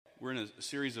We're in a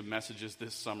series of messages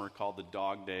this summer called the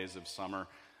Dog Days of Summer.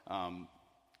 And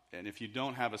if you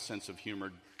don't have a sense of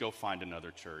humor, go find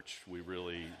another church.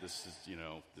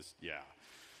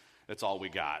 That's all we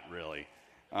got, really.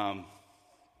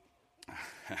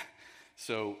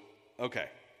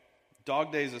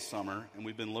 Dog Days of Summer, and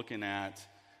we've been looking at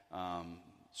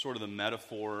sort of the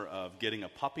metaphor of getting a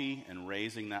puppy and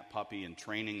raising that puppy and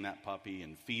training that puppy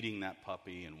and feeding that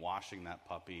puppy and washing that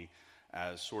puppy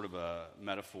as sort of a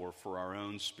metaphor for our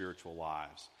own spiritual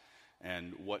lives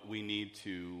and what we need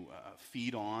to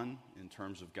feed on in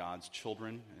terms of God's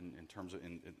children and in terms of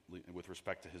with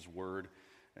respect to His Word,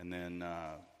 and then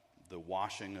the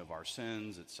washing of our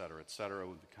sins, et cetera,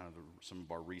 with kind of some of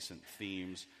our recent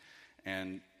themes.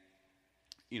 And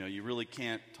you really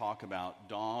can't talk about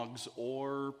dogs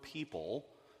or people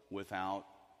without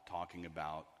talking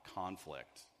about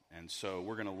conflict. And so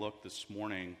we're going to look this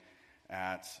morning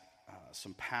at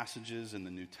some passages in the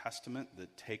New Testament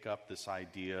that take up this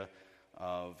idea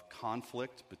of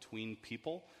conflict between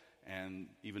people, and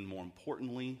even more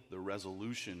importantly, the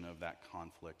resolution of that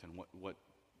conflict and what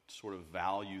sort of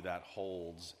value that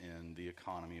holds in the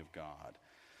economy of God.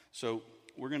 So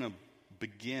we're going to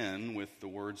begin with the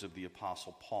words of the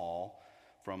Apostle Paul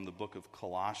from the book of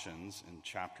Colossians in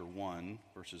chapter 1,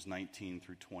 verses 19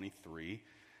 through 23.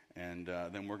 And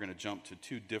then we're going to jump to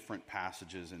two different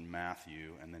passages in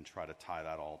Matthew and then try to tie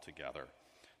that all together.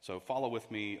 So follow with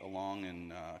me along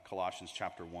in Colossians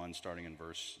chapter 1, starting in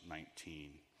verse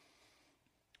 19.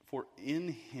 For in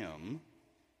Him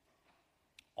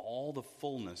all the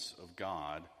fullness of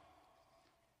God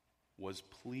was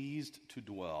pleased to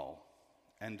dwell,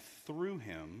 and through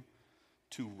Him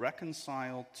to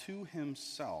reconcile to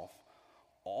Himself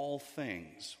all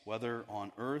things, whether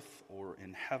on earth or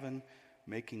in heaven,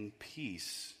 making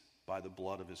peace by the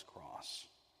blood of His cross.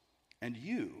 And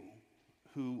you,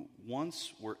 who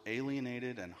once were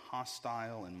alienated and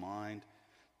hostile in mind,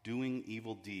 doing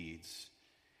evil deeds,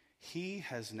 He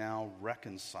has now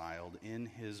reconciled in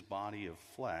His body of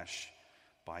flesh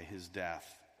by His death,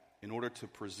 in order to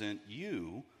present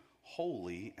you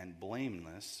holy and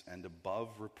blameless and above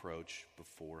reproach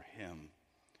before Him.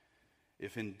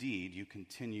 If indeed you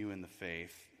continue in the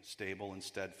faith, stable and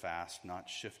steadfast, not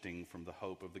shifting from the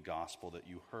hope of the gospel that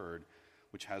you heard,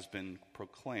 which has been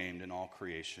proclaimed in all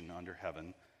creation under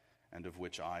heaven, and of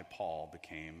which I, Paul,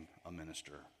 became a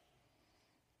minister.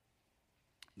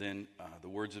 Then the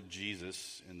words of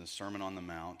Jesus in the Sermon on the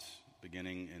Mount,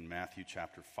 beginning in Matthew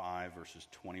chapter 5, verses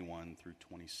 21 through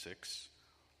 26.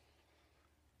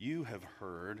 You have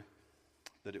heard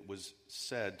that it was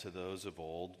said to those of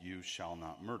old, you shall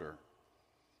not murder,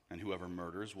 and whoever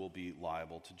murders will be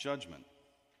liable to judgment.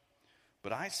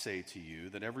 But I say to you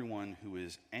that everyone who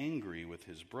is angry with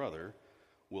his brother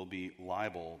will be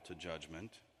liable to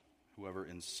judgment. Whoever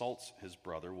insults his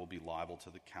brother will be liable to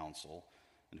the council,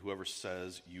 and whoever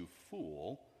says, you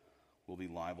fool, will be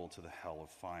liable to the hell of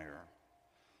fire.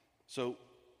 So,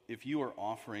 if you are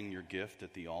offering your gift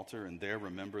at the altar and there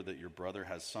remember that your brother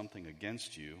has something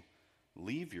against you,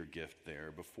 leave your gift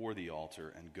there before the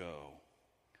altar and go.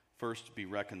 First be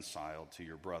reconciled to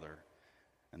your brother,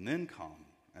 and then come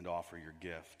and offer your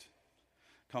gift.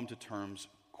 Come to terms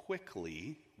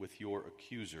quickly with your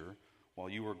accuser while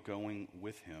you are going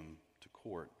with him to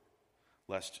court,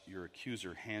 lest your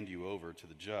accuser hand you over to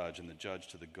the judge and the judge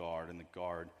to the guard, and the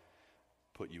guard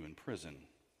put you in prison.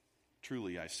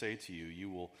 Truly, I say to you, you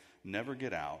will never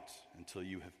get out until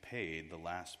you have paid the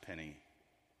last penny.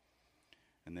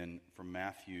 And then from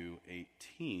Matthew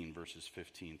 18, verses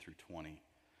 15 through 20.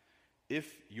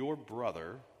 If your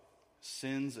brother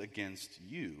sins against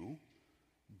you,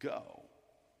 go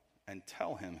and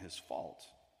tell him his fault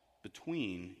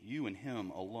between you and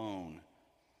him alone.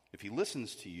 If he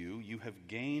listens to you, you have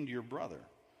gained your brother.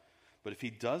 But if he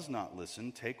does not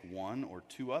listen, take one or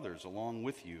two others along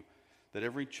with you, that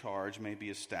every charge may be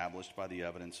established by the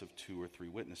evidence of 2 or 3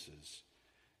 witnesses.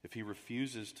 If he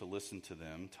refuses to listen to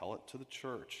them, tell it to the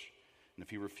church. And if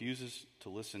he refuses to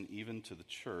listen even to the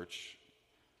church,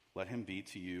 let him be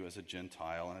to you as a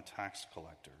Gentile and a tax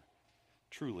collector.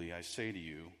 Truly, I say to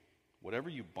you, whatever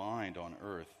you bind on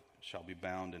earth shall be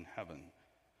bound in heaven,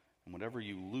 and whatever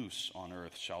you loose on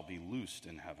earth shall be loosed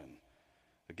in heaven.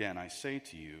 Again, I say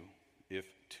to you, if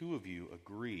 2 of you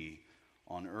agree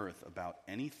on earth about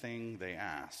anything they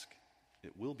ask,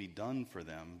 it will be done for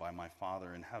them by my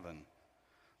Father in heaven.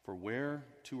 For where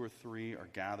 2 or 3 are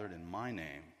gathered in my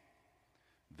name,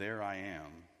 there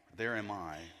am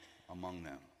I among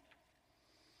them.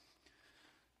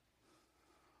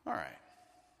 All right.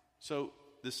 So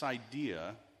this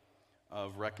idea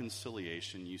of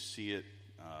reconciliation, you see it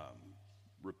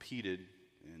repeated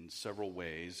in several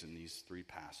ways in these three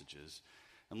passages.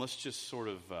 And let's just sort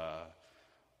of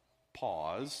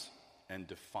pause and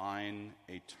define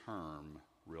a term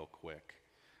real quick.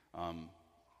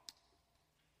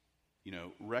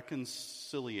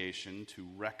 Reconciliation, to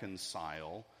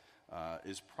reconcile,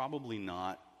 is probably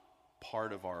not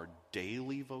part of our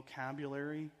daily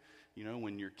vocabulary.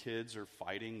 When your kids are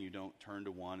fighting, you don't turn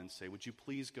to one and say, "Would you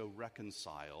please go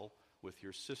reconcile with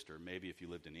your sister?" Maybe if you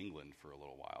lived in England for a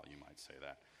little while, you might say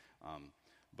that.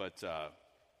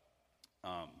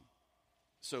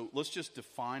 So let's just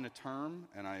define a term,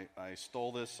 and I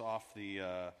stole this off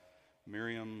the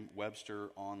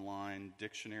Merriam-Webster online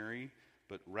dictionary,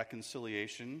 but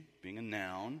reconciliation, being a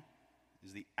noun,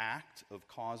 is the act of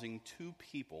causing two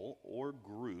people or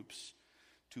groups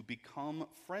to become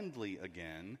friendly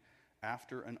again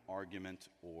after an argument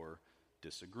or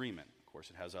disagreement. Of course,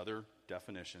 it has other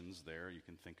definitions there. You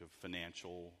can think of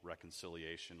financial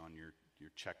reconciliation on your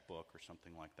checkbook or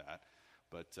something like that.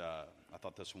 But I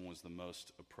thought this one was the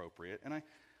most appropriate. And I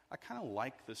kind of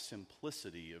like the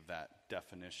simplicity of that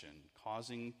definition,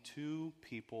 causing two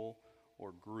people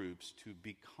or groups to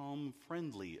become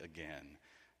friendly again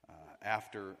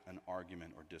after an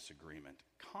argument or disagreement.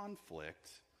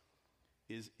 Conflict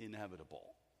is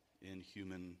inevitable in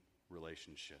human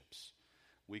relationships.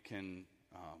 We can,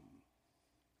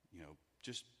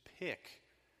 just pick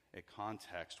a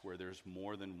context where there's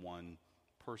more than one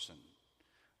person.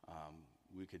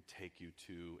 We could take you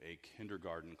to a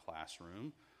kindergarten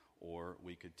classroom, or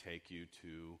we could take you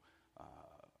to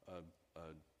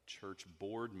a church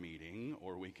board meeting,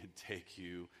 or we could take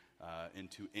you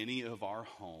into any of our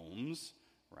homes,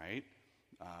 right?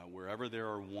 Wherever there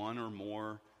are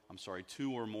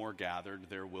two or more gathered,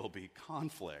 there will be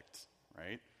conflict,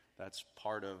 right? That's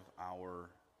part of our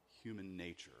human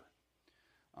nature.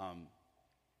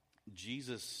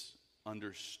 Jesus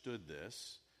understood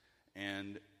this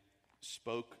and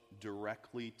spoke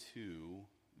directly to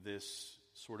this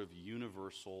sort of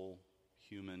universal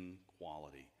human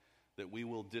quality, that we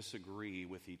will disagree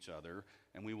with each other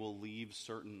and we will leave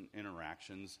certain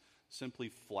interactions simply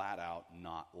flat out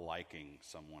not liking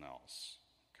someone else,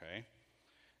 okay?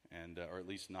 Or at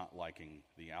least not liking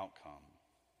the outcome.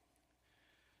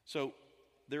 So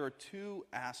there are two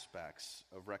aspects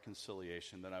of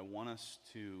reconciliation that I want us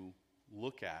to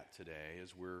look at today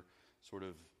as we're sort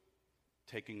of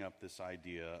taking up this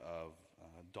idea of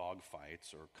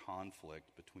dogfights or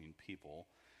conflict between people.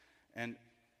 And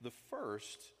the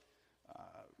first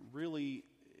really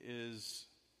is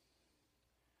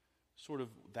sort of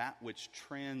that which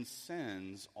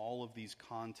transcends all of these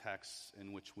contexts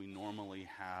in which we normally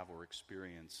have or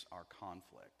experience our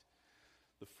conflict.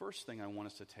 The first thing I want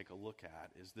us to take a look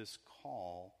at is this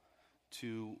call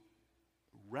to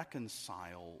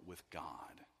reconcile with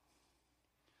God,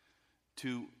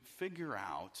 to figure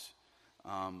out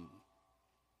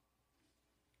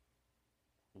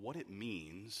what it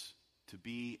means to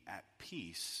be at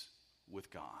peace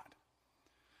with God.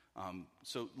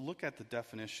 So look at the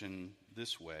definition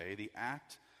this way: the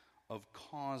act of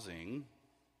causing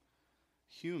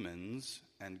humans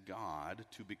and God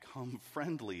to become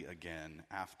friendly again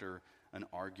after an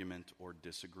argument or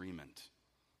disagreement.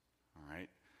 All right?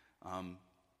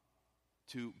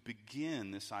 To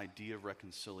begin this idea of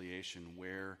reconciliation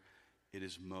where it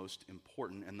is most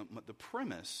important. And the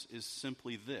premise is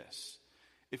simply this: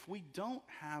 if we don't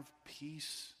have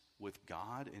peace with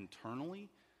God internally,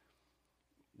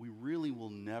 we really will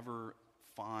never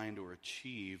find or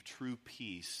achieve true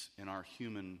peace in our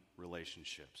human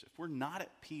relationships. If we're not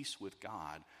at peace with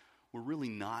God, we're really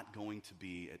not going to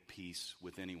be at peace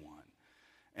with anyone.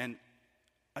 And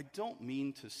I don't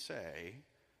mean to say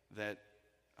that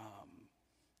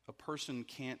a person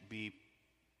can't be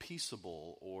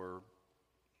peaceable or,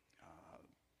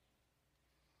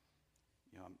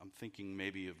 I'm thinking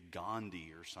maybe of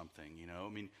Gandhi or something, I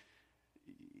mean,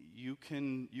 you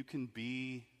can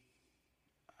be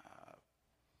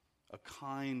a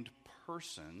kind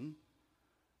person,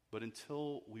 but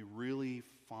until we really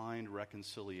find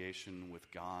reconciliation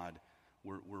with God,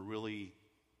 we're really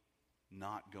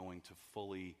not going to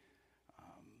fully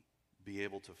be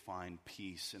able to find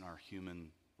peace in our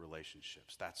human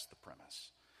relationships. That's the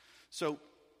premise. So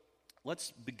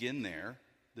let's begin there,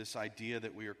 this idea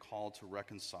that we are called to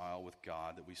reconcile with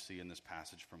God that we see in this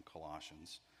passage from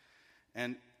Colossians.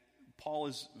 And Paul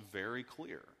is very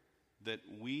clear that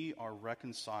we are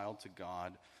reconciled to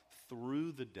God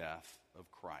through the death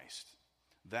of Christ.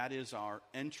 That is our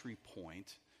entry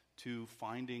point to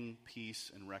finding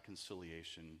peace and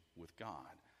reconciliation with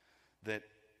God. That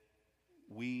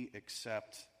we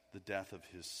accept the death of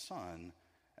his Son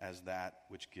as that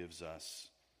which gives us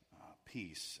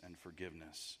peace and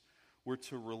forgiveness. We're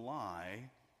to rely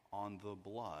on the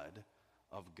blood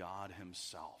of God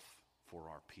himself for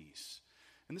our peace.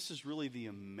 And this is really the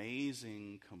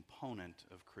amazing component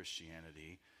of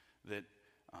Christianity, that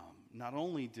not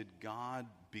only did God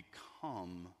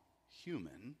become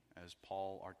human, as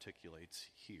Paul articulates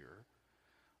here,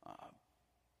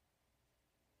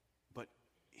 but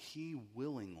he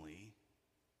willingly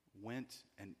went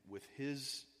and with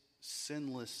his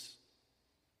sinless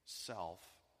self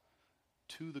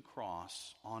to the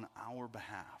cross on our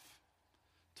behalf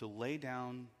to lay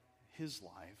down his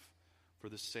life for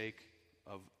the sake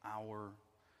of our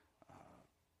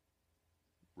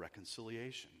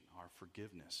reconciliation, our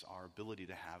forgiveness, our ability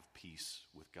to have peace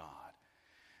with God.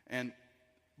 And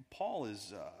Paul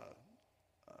is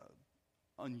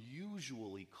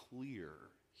unusually clear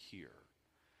here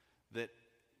that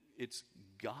it's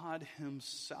God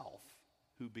himself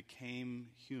who became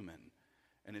human,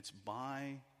 and it's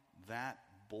by that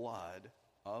blood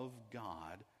of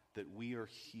God that we are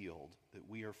healed, that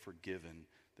we are forgiven,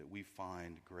 that we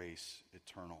find grace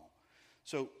eternal.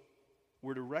 So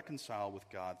we're to reconcile with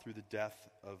God through the death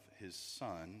of his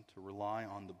Son, to rely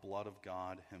on the blood of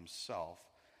God himself,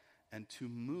 and to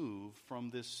move from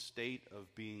this state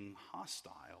of being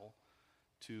hostile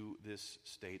to this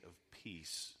state of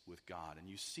peace with God. And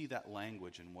you see that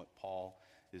language in what Paul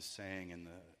is saying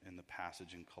in the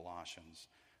passage in Colossians.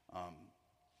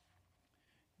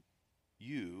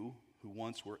 You, who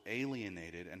once were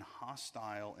alienated and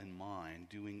hostile in mind,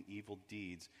 doing evil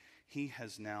deeds, he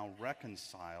has now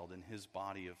reconciled in his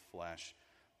body of flesh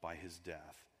by his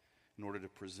death, in order to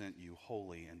present you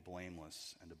holy and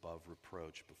blameless and above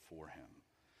reproach before him.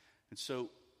 And so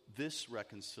this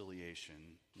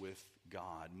reconciliation with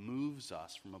God moves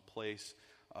us from a place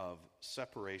of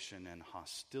separation and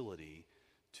hostility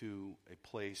to a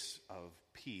place of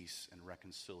peace and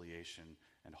reconciliation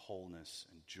and wholeness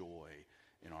and joy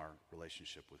in our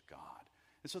relationship with God.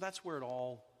 And so that's where it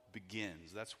all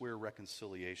begins. That's where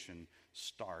reconciliation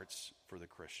starts for the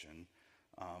Christian.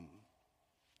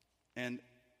 And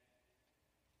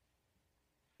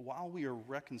while we are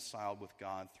reconciled with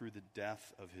God through the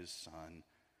death of his Son,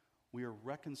 we are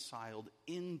reconciled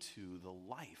into the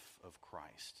life of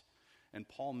Christ. And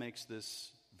Paul makes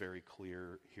this very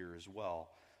clear here as well,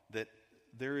 that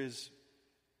there is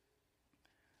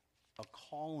a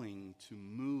calling to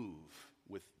move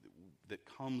that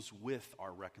comes with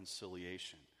our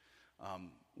reconciliation.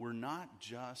 We're not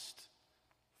just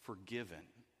forgiven,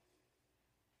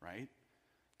 right?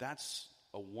 That's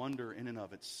a wonder in and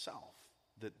of itself,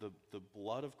 that the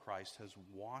blood of Christ has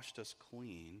washed us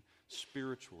clean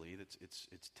spiritually.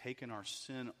 It's taken our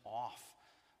sin off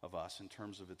of us in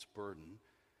terms of its burden.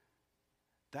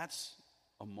 That's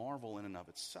a marvel in and of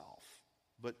itself.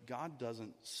 But God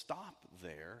doesn't stop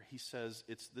there. He says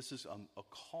this is a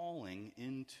calling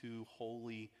into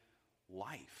holy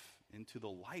life, into the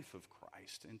life of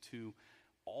Christ, into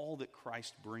all that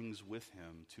Christ brings with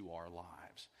him to our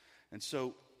lives. And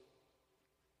so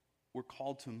we're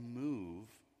called to move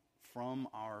from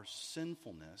our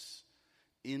sinfulness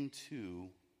into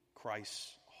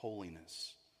Christ's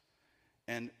holiness.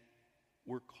 And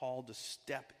we're called to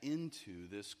step into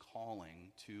this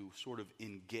calling to sort of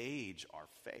engage our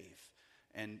faith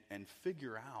and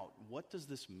figure out, what does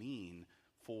this mean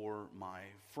for my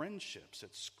friendships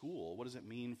at school? What does it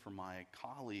mean for my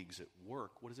colleagues at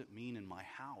work? What does it mean in my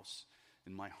house,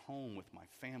 in my home with my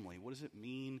family? What does it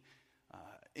mean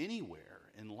anywhere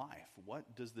in life?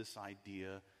 What does this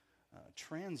idea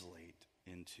translate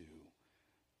into?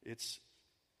 It's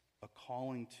a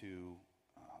calling to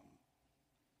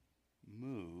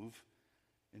move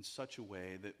in such a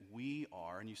way that we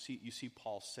are, and you see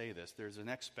Paul say this, there's an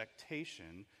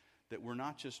expectation that we're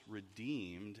not just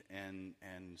redeemed and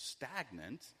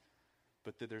stagnant,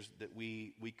 but that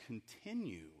we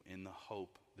continue in the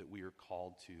hope that we are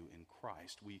called to in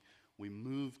Christ. We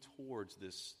move towards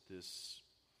this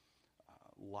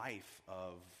life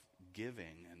of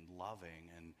giving and loving,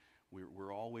 and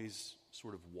we're always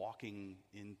sort of walking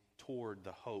in toward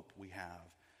the hope we have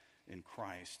in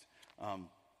Christ.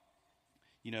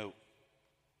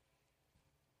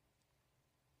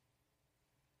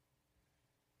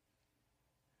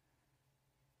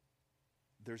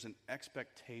 There's an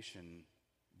expectation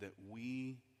that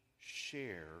we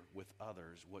share with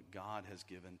others what God has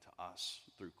given to us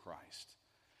through Christ.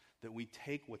 That we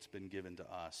take what's been given to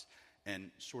us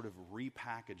and sort of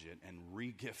repackage it and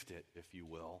re-gift it, if you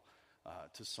will,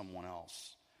 to someone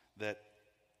else.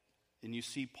 And you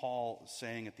see Paul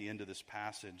saying at the end of this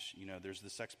passage, there's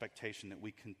this expectation that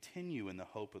we continue in the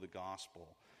hope of the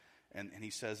gospel. And he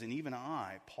says, and even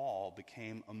I, Paul,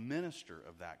 became a minister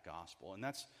of that gospel. And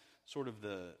that's sort of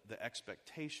the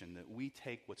expectation, that we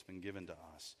take what's been given to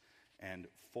us and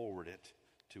forward it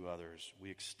to others. We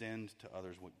extend to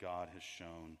others what God has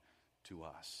shown to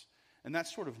us. And that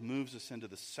sort of moves us into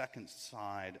the second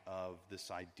side of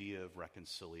this idea of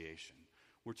reconciliation.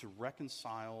 We're to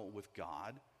reconcile with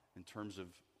God in terms of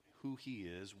who he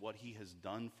is, what he has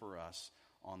done for us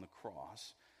on the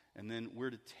cross. And then we're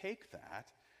to take that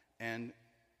and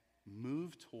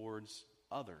move towards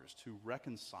others, to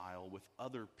reconcile with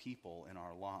other people in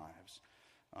our lives.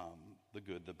 The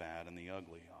good, the bad, and the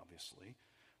ugly, obviously.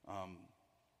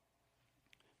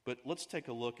 But let's take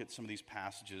a look at some of these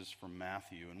passages from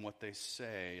Matthew and what they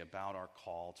say about our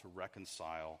call to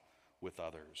reconcile with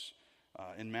others.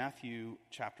 In Matthew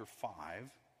chapter 5,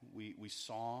 we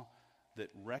saw that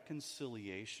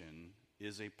reconciliation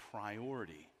is a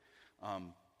priority.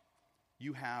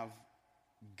 You have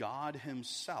God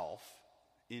himself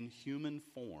in human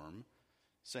form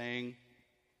saying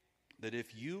that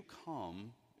if you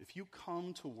come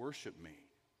to worship me,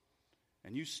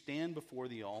 and you stand before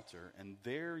the altar, and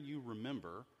there you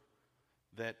remember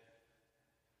that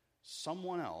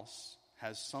someone else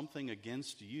has something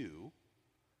against you,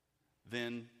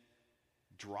 then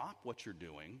drop what you're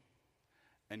doing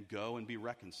and go and be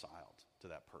reconciled to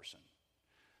that person.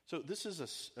 So this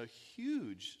is a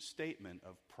huge statement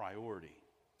of priority.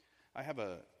 I have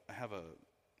a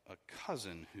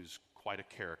cousin who's quite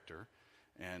a character,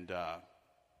 and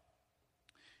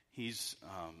he's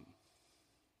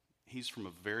from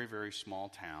a very, very small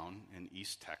town in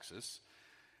East Texas.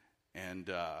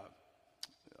 And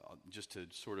just to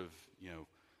sort of,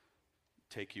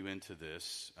 take you into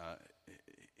this,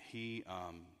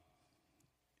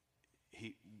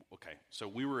 so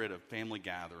we were at a family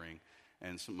gathering,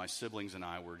 and my siblings and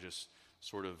I were just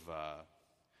sort of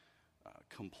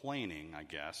complaining, I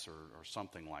guess, or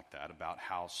something like that, about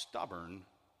how stubborn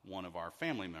one of our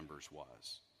family members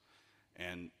was.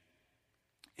 And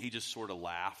he just sort of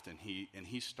laughed, and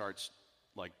he starts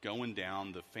like going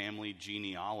down the family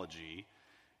genealogy,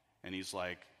 and he's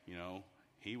like,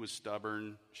 he was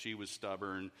stubborn, she was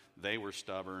stubborn, they were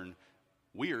stubborn,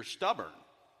 we are stubborn.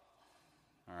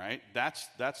 All right, that's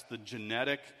the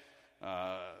genetic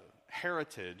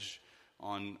heritage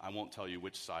on, I won't tell you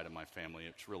which side of my family.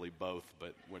 It's really both,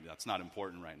 but that's not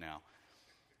important right now.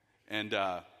 And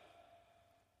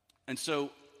so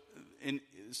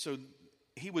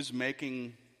he was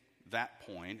making that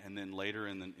point, and then later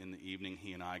in the evening,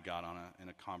 he and I got in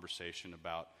a conversation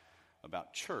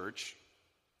about church.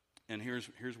 And here's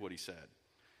what he said.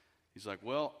 He's like,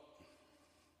 "Well,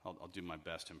 I'll do my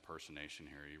best impersonation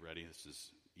here. Are you ready? This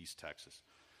is East Texas.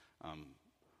 I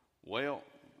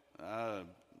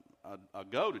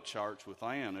go to church with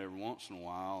Ann every once in a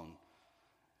while,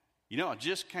 and I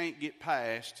just can't get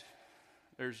past.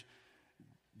 There's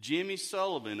Jimmy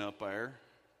Sullivan up there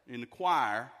in the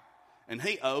choir, and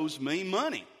he owes me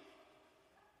money.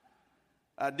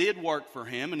 I did work for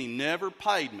him, and he never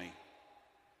paid me.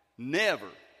 Never.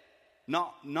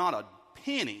 Not a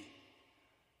penny.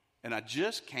 And I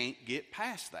just can't get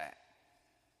past that."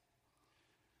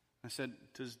 I said,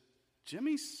 "Does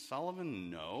Jimmy Sullivan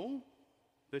know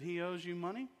that he owes you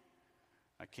money?"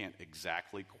 I can't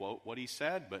exactly quote what he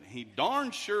said, but he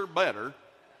darn sure better.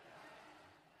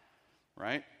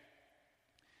 Right?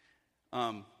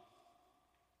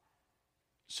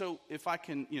 So if I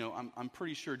can, I'm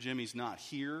pretty sure Jimmy's not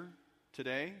here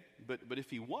today, but if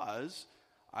he was,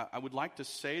 I would like to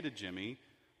say to Jimmy,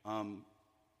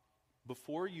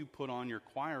 before you put on your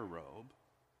choir robe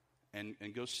and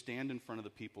go stand in front of the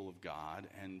people of God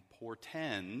and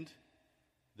portend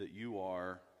that you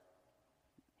are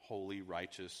holy,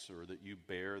 righteous, or that you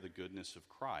bear the goodness of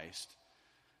Christ,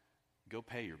 go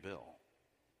pay your bill.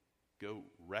 Go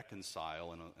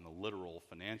reconcile in a literal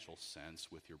financial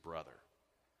sense with your brother.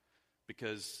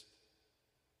 Because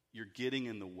you're getting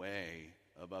in the way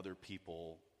of other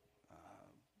people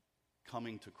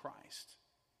coming to Christ.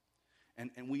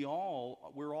 And we're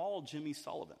all Jimmy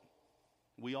Sullivan.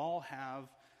 We all have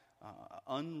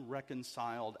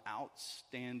unreconciled,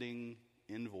 outstanding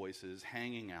invoices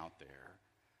hanging out there.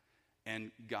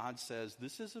 And God says,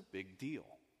 this is a big deal,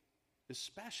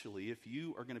 especially if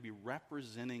you are going to be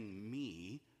representing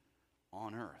me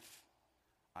on earth.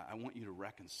 I want you to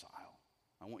reconcile.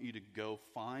 I want you to go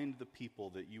find the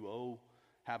people that you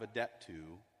have a debt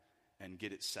to, and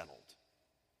get it settled.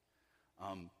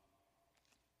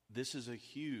 This is a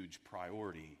huge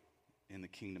priority in the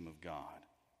kingdom of God.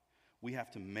 We have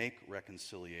to make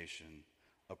reconciliation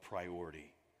a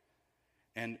priority.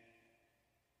 And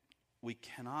we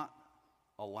cannot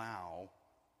allow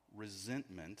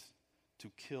resentment to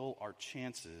kill our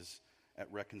chances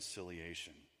at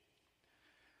reconciliation.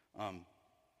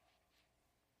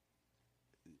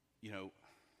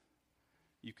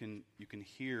 You can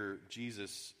hear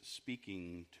Jesus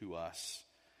speaking to us.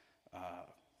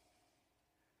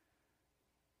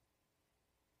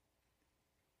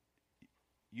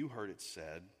 You heard it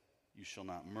said, "You shall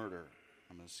not murder."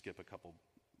 I'm going to skip a couple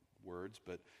words,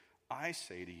 but I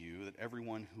say to you that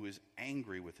everyone who is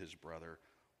angry with his brother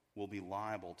will be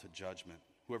liable to judgment.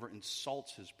 Whoever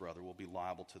insults his brother will be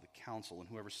liable to the council, and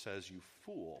whoever says "you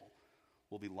fool"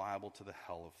 will be liable to the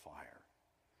hell of fire.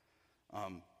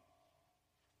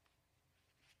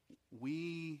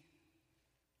 We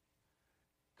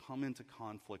come into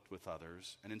conflict with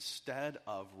others, and instead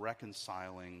of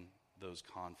reconciling those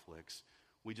conflicts,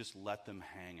 we just let them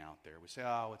hang out there. We say,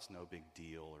 "Oh, it's no big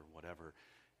deal," or whatever,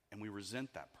 and we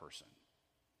resent that person.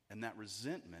 And that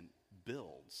resentment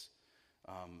builds.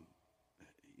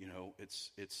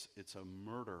 It's a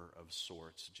murder of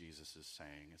sorts, Jesus is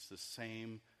saying. It's the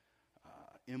same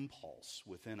impulse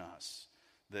within us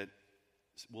that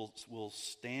will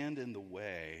stand in the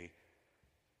way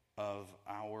of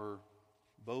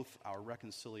both our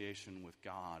reconciliation with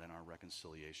God and our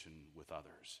reconciliation with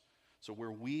others. So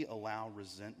where we allow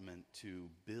resentment to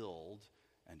build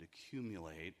and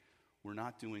accumulate, we're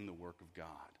not doing the work of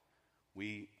God.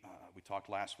 We talked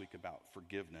last week about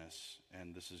forgiveness,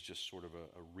 and this is just sort of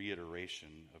a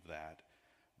reiteration of that,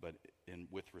 but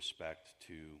with respect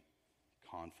to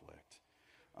conflict.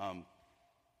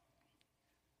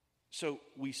 So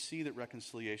we see that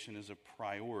reconciliation is a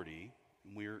priority,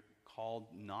 and we're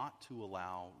called not to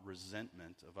allow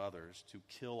resentment of others to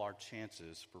kill our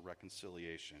chances for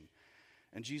reconciliation.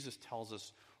 And Jesus tells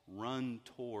us, run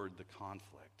toward the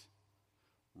conflict.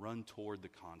 Run toward the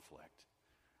conflict.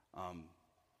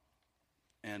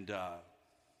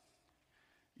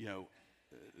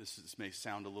 This may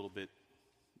sound a little bit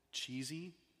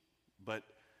cheesy, but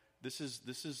this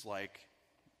is like,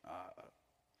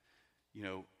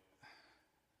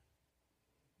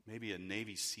 maybe a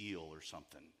Navy SEAL or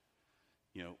something.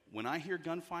 When I hear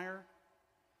gunfire,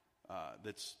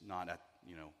 that's not at,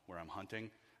 where I'm hunting,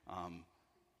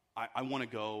 I want to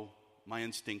go, my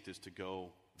instinct is to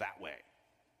go that way,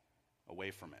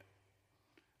 away from it.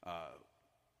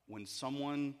 When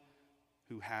someone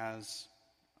who has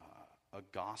a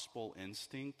gospel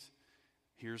instinct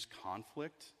hears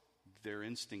conflict, their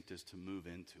instinct is to move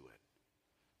into it,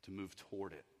 to move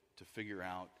toward it, to figure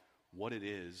out what it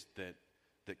is that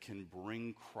can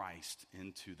bring Christ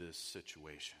into this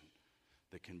situation,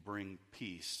 that can bring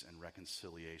peace and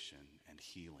reconciliation and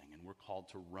healing. And we're called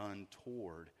to run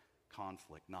toward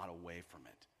conflict, not away from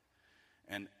it.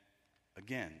 And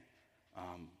again,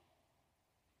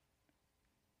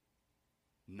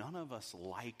 none of us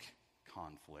like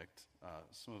conflict.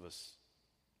 Some of us,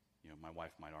 my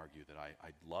wife might argue that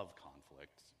I love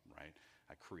conflict, right?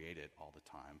 I create it all the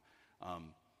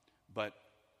time. But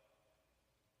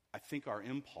I think our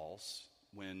impulse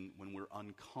when we're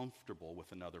uncomfortable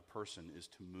with another person is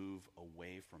to move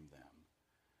away from them.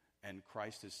 And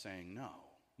Christ is saying, no,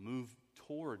 move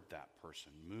toward that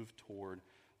person, move toward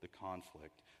the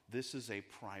conflict. This is a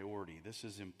priority. This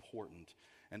is important.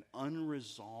 An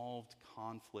unresolved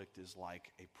conflict is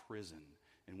like a prison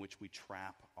in which we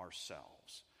trap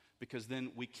ourselves, because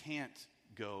then we can't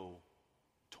go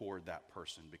toward that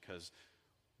person because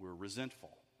we're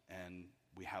resentful and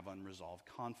we have unresolved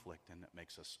conflict, and that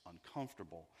makes us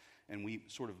uncomfortable. And we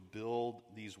sort of build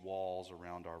these walls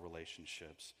around our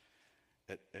relationships.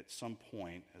 At some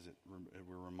point, as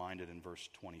we're reminded in verse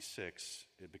 26,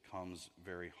 it becomes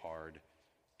very hard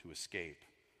to escape.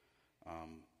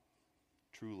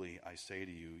 Truly, I say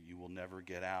to you, you will never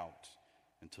get out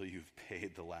until you've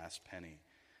paid the last penny.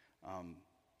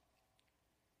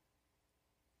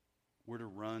 We're to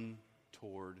run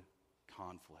toward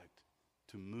conflict,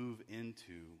 to move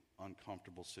into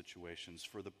uncomfortable situations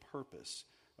for the purpose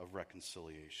of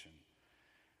reconciliation.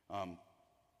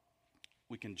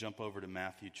 We can jump over to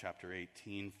Matthew chapter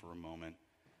 18 for a moment,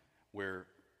 where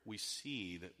we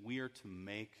see that we are to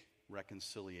make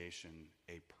reconciliation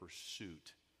a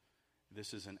pursuit.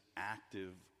 This is an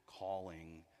active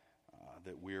calling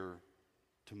that we're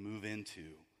to move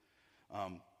into.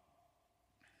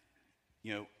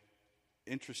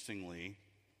 Interestingly,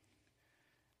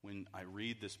 when I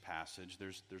read this passage,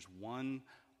 there's one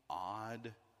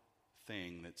odd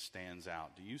thing that stands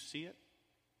out. Do you see it?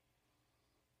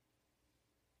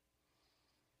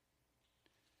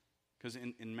 Because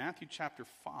in Matthew chapter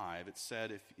 5, it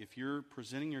said, if you're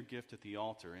presenting your gift at the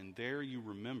altar, and there you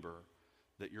remember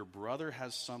that your brother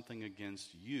has something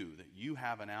against you, that you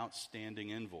have an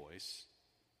outstanding invoice,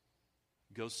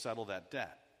 Go settle that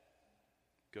debt.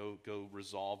 Go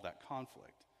resolve that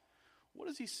conflict. What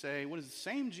does he say? What is the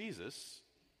same Jesus,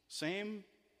 same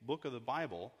book of the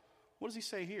Bible, what does he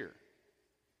say here?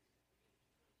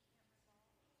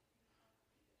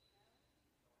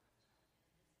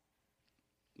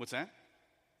 What's that?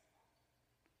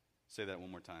 Say that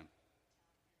one more time.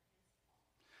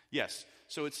 Yes.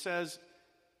 So it says,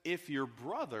 if your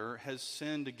brother has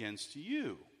sinned against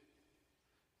you,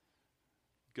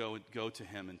 go to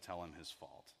him and tell him his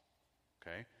fault.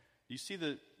 Okay? You see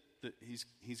that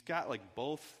he's got like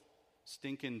both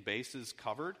stinking bases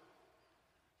covered?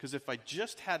 Because if I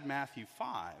just had Matthew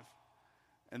 5,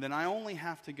 and then I only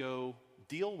have to go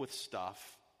deal with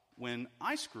stuff when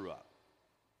I screw up.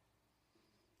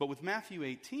 But with Matthew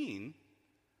 18,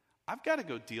 I've got to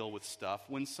go deal with stuff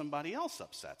when somebody else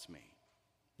upsets me.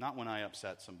 Not when I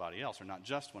upset somebody else, or not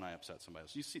just when I upset somebody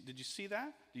else. Did you see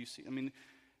that? Do you see? I mean,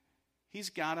 he's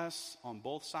got us on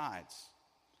both sides.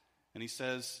 And he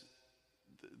says,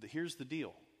 here's the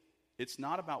deal. It's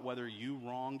not about whether you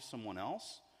wronged someone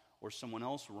else or someone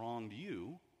else wronged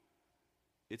you.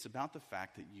 It's about the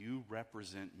fact that you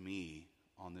represent me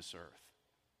on this earth.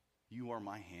 You are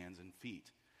my hands and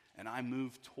feet. And I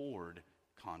move toward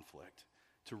conflict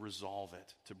to resolve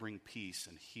it, to bring peace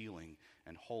and healing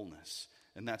and wholeness.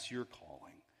 And that's your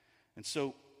calling. And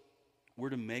so we're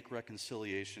to make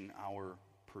reconciliation our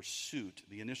pursuit.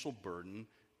 The initial burden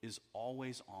is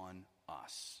always on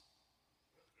us.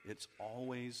 It's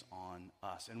always on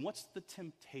us. And what's the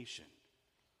temptation?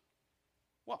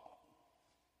 Well,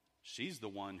 she's the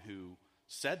one who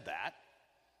said that.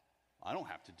 I don't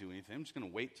have to do anything. I'm just going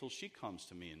to wait till she comes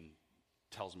to me and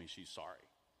tells me she's sorry.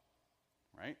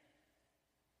 Right?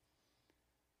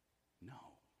 No.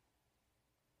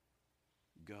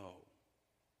 Go,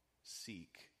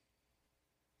 seek,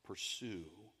 pursue,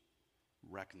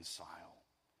 reconcile.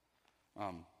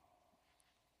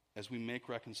 As we make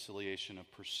reconciliation a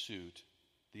pursuit,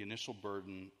 the initial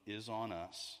burden is on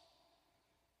us,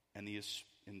 and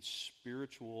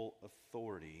spiritual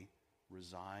authority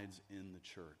resides in the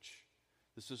church.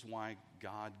 This is why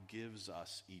God gives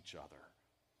us each other,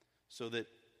 so that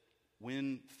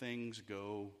when things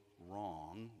go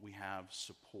wrong, we have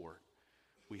support.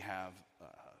 We have a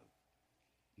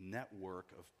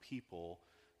network of people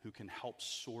who can help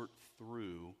sort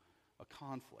through a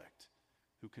conflict,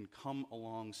 who can come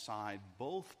alongside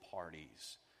both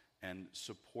parties and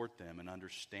support them and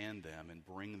understand them and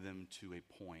bring them to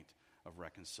a point of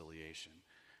reconciliation.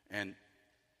 And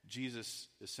Jesus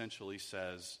essentially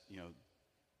says,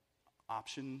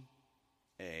 option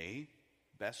A,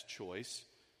 best choice,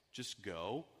 just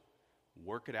go,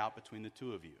 work it out between the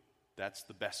two of you. That's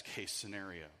the best case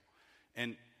scenario.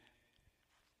 And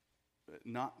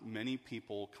not many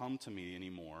people come to me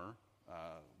anymore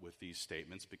with these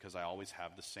statements because I always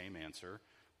have the same answer.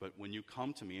 But when you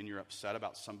come to me and you're upset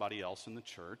about somebody else in the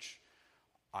church,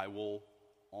 I will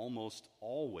almost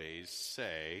always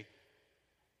say,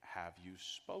 have you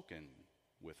spoken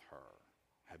with her?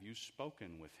 Have you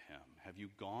spoken with him? Have you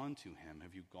gone to him?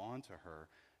 Have you gone to her?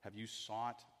 Have you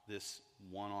sought this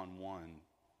one-on-one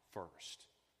first?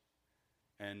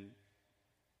 And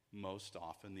most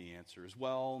often the answer is,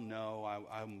 well, no,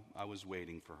 I was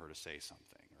waiting for her to say something,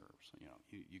 or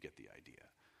you get the idea.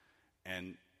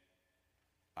 And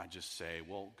I just say,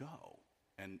 well, go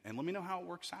and let me know how it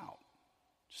works out.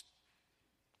 Just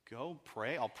go,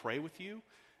 pray. I'll pray with you,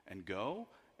 and go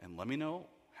and let me know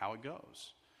how it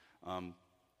goes.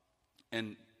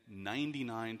 And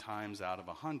 99 times out of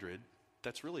 100,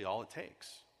 that's really all it takes,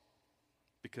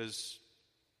 because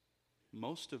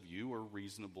most of you are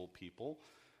reasonable people.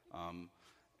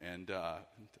 Did I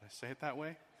say it that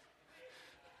way?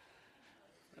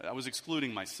 I was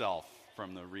excluding myself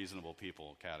from the reasonable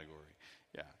people category.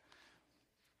 Yeah.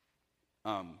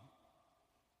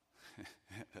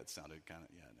 That sounded kind of,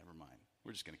 never mind.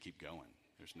 We're just going to keep going.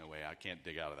 There's no way, I can't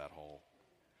dig out of that hole.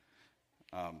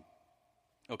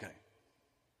 Okay.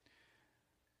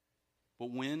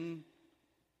 But when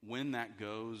that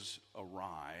goes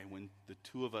awry, when the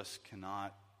two of us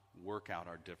cannot work out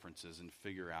our differences and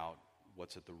figure out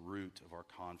what's at the root of our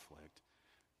conflict,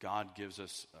 God gives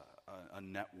us a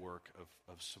network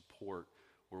of support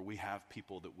where we have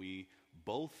people that we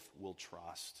both will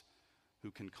trust who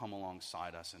can come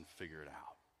alongside us and figure it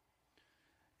out.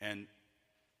 And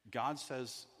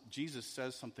Jesus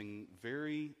says something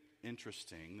very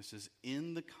interesting. This is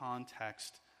in the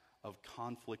context of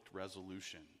conflict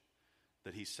resolution,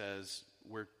 that he says,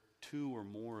 where two or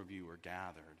more of you are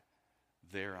gathered,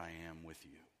 there I am with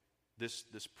you.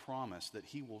 This promise that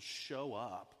he will show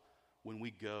up when we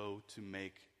go to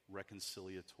make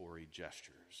reconciliatory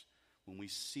gestures, when we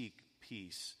seek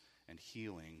peace and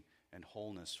healing and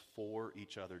wholeness for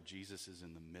each other. Jesus is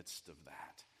in the midst of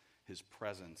that. His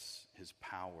presence, his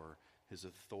power, his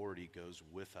authority goes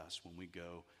with us when we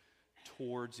go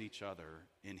towards each other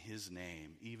in his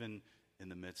name, even in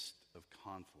the midst of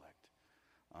conflict.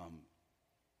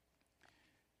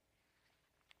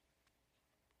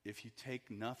 If you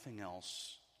take nothing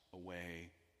else away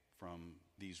from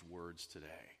these words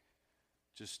today,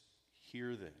 just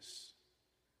hear this.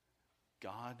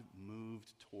 God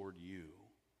moved toward you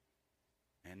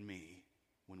and me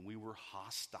when we were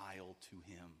hostile to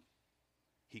him.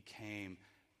 He came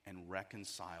and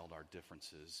reconciled our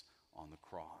differences on the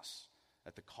cross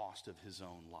at the cost of his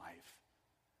own life.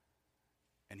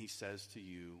 And he says to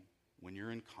you, when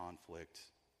you're in conflict,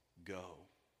 go,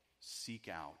 seek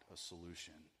out a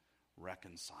solution,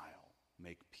 reconcile,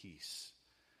 make peace.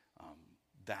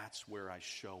 That's where I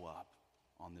show up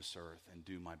on this earth and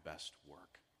do my best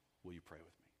work. Will you pray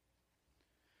with me?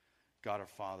 God our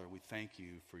Father, we thank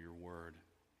you for your word.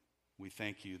 We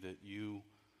thank you that you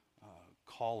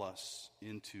call us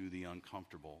into the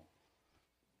uncomfortable,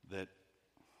 that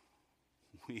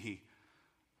we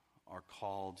are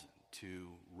called to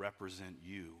represent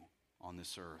you on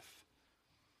this earth.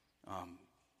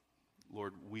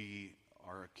 Lord, we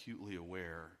are acutely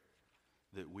aware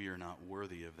that we are not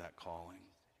worthy of that calling.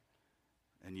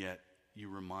 And yet you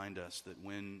remind us that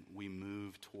when we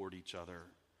move toward each other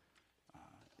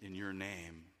in your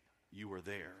name, you are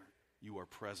there. You are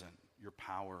present. Your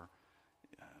power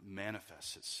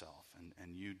manifests itself,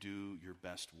 and you do your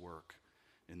best work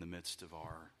in the midst of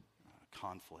our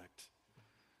conflict.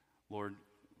 Lord,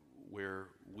 where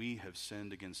we have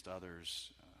sinned against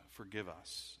others, forgive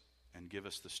us and give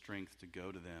us the strength to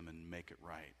go to them and make it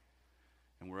right.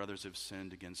 And where others have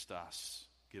sinned against us,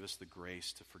 give us the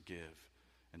grace to forgive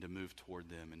and to move toward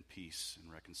them in peace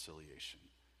and reconciliation.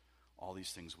 All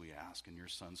these things we ask in your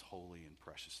Son's holy and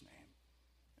precious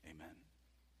name. Amen.